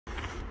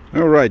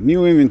All right,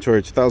 new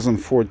inventory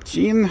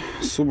 2014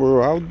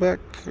 Subaru Outback.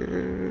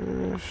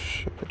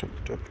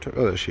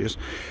 Oh, there she is.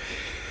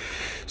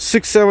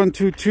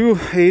 6722,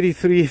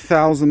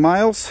 83,000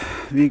 miles.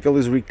 Vehicle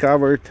is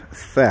recovered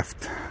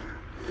theft.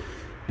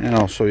 And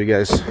I'll show you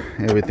guys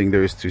everything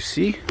there is to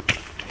see.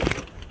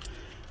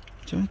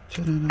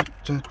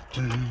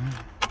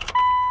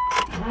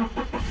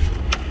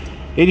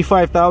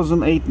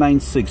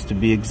 85,896 to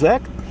be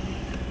exact.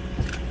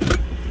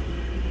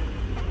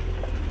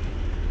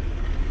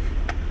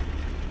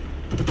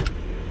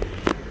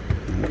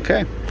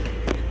 Okay.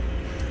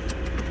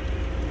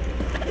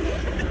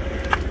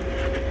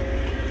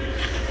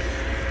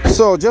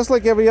 So just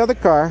like every other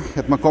car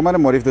at Macomb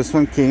Automotive, this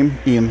one came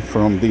in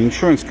from the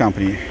insurance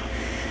company.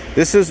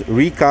 This is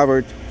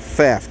recovered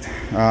theft.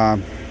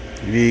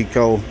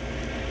 Vehicle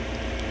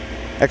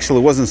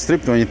actually wasn't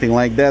stripped or anything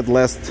like that.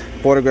 Last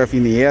photograph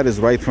in the ad is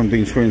right from the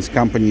insurance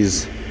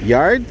company's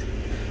yard.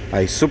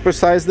 I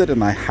supersized it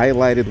and I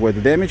highlighted where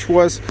the damage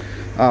was.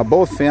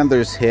 Both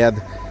fenders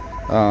had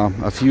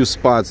a few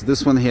spots.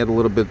 This one had a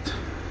little bit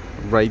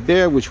right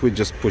there, which we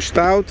just pushed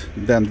out.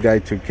 Then guy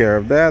took care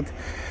of that.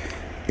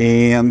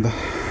 And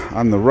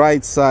on the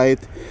right side,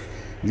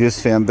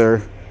 this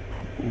fender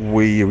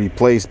we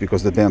replaced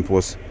because the dent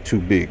was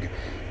too big.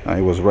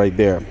 It was right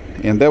there,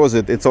 and that was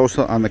it. It's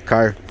also on the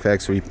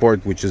Carfax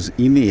report, which is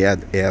in the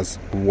ad as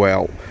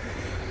well.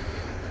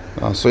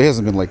 So it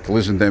hasn't been like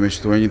collision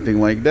damage or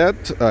anything like that.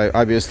 I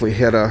obviously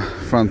had a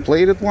front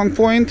plate at one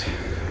point.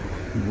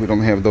 We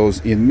don't have those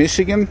in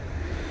Michigan.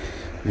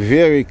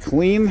 Very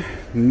clean,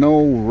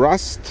 no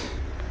rust,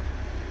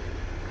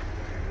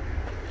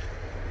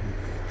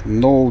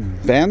 no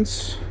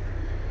dents,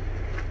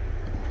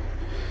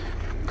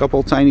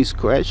 couple tiny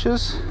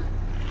scratches.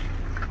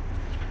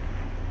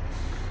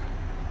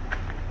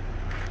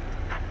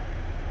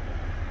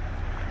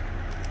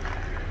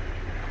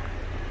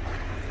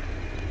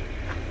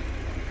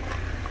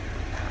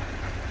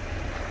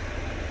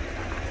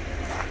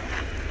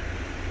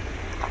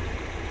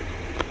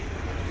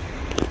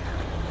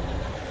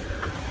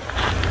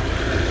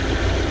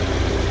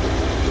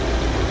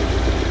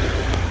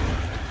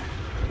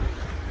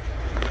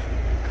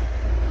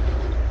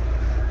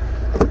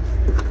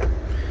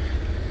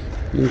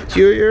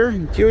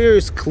 Interior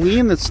is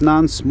clean. It's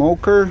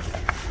non-smoker,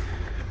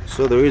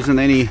 so there isn't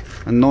any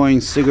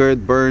annoying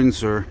cigarette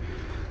burns or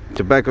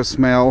tobacco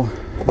smell.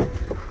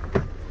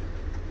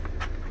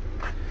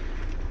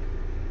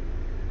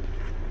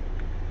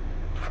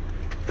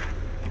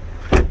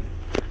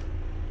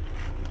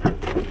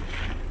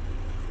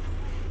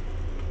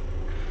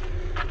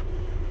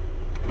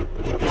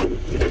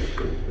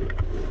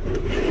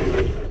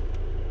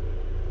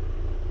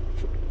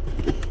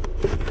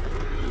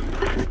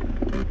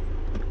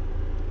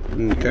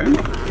 Okay,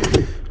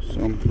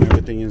 so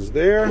everything is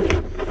there.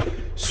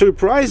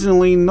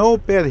 Surprisingly, no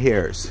pet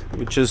hairs,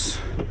 which is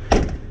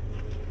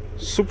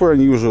super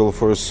unusual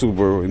for a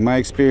Subaru. In my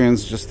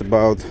experience, just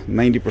about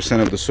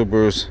 90% of the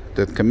Subarus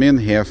that come in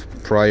have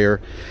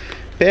prior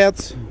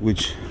pets,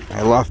 which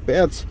I love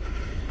pets,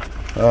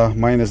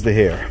 minus the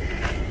hair.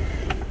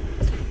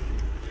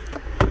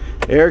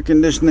 Air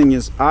conditioning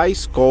is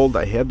ice cold.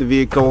 I had the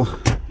vehicle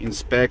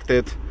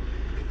inspected.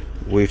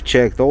 We've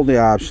checked all the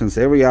options.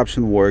 Every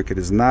option works. It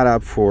is not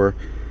up for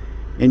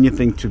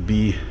anything to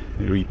be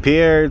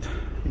repaired.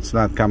 It's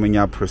not coming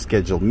up for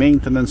scheduled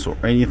maintenance or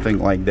anything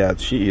like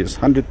that. She is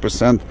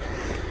 100%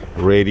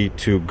 ready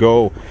to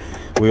go.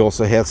 We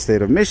also had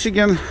State of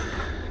Michigan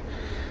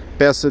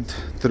pass it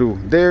through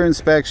their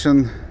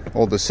inspection.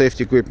 All the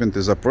safety equipment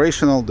is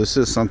operational. This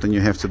is something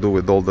you have to do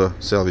with all the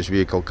salvage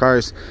vehicle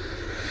cars.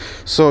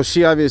 So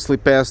she obviously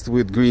passed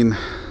with green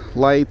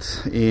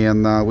light,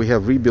 and we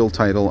have rebuild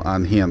title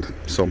on hand,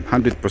 so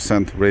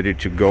 100% ready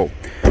to go.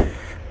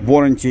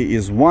 Warranty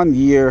is 1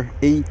 year,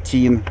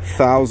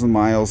 18,000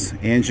 miles,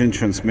 engine,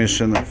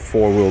 transmission,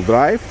 four-wheel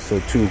drive, so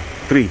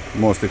three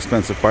most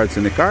expensive parts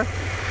in the car.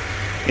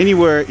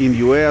 Anywhere in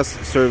US,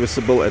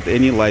 serviceable at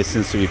any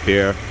licensed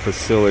repair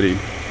facility.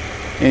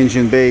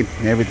 Engine bay,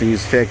 everything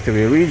is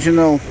factory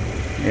original,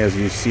 as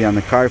you see on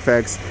the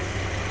Carfax.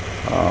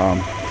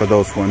 For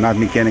those who are not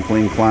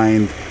mechanically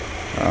inclined,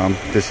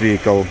 this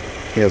vehicle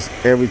has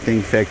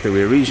everything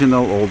factory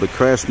original. All the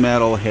crash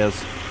metal has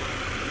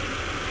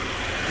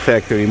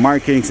factory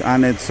markings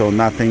on it, so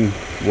nothing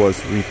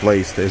was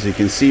replaced. As you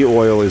can see,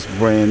 oil is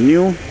brand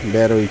new,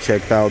 battery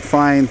checked out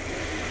fine.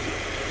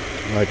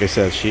 Like I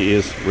said, she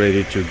is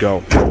ready to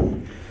go.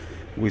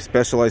 We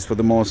specialize for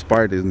the most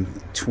part in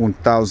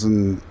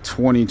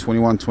 2020,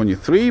 21,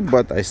 23,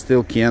 but I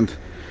still can't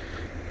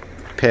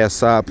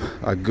pass up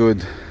a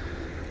good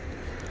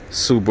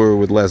Subaru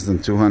with less than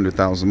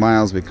 200,000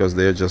 miles because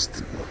they're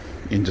just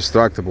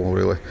indestructible,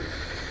 really.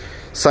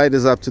 Site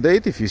is up to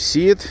date. If you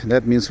see it,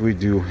 that means we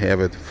do have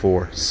it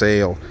for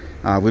sale.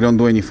 We don't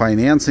do any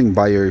financing.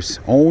 Buyers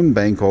own,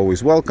 bank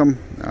always welcome.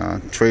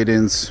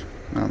 Trade-ins,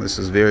 this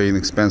is very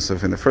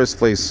inexpensive in the first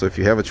place, so if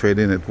you have a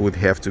trade-in, it would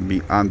have to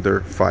be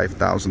under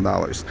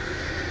 $5,000.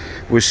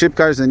 We ship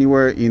cars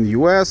anywhere in the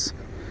US,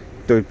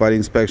 third-party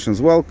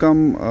inspections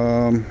welcome.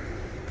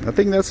 I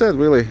think that's it,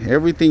 really.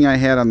 Everything I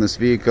had on this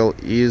vehicle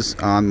is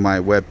on my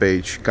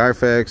webpage.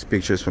 Carfax,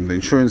 pictures from the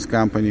insurance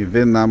company,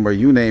 VIN number,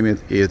 you name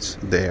it, it's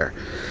there.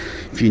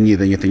 If you need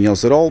anything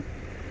else at all,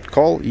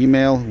 call,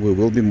 email. We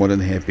will be more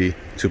than happy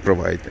to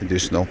provide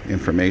additional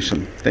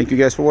information. Thank you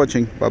guys for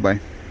watching. Bye-bye.